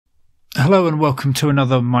Hello and welcome to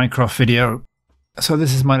another Minecraft video. So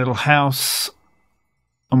this is my little house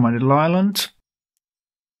on my little island.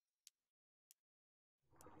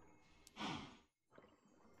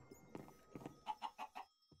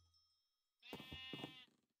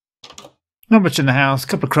 Not much in the house, a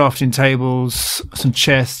couple of crafting tables, some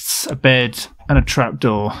chests, a bed and a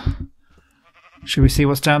trapdoor. Should we see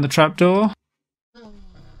what's down the trapdoor?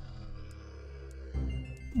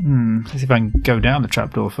 Let's see if I can go down the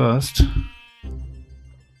trapdoor first.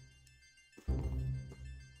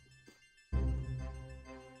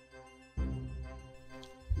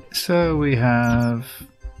 So we have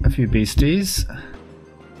a few beasties.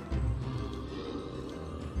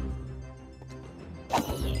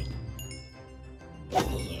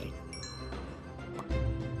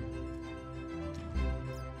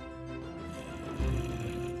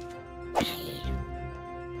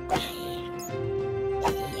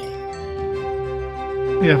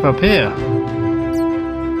 We have up here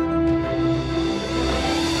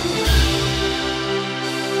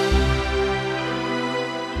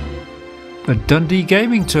the Dundee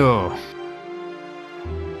Gaming Tour,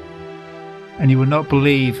 and you will not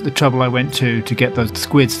believe the trouble I went to get those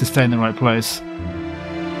squids to stay in the right place.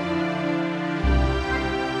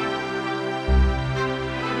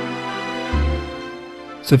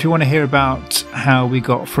 So if you want to hear about how we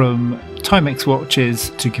got from Timex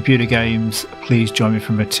watches to computer games, please join me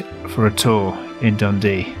for a tour in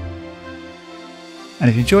Dundee. And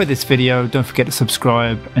if you enjoyed this video, don't forget to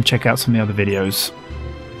subscribe and check out some of the other videos.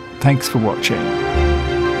 Thanks for watching.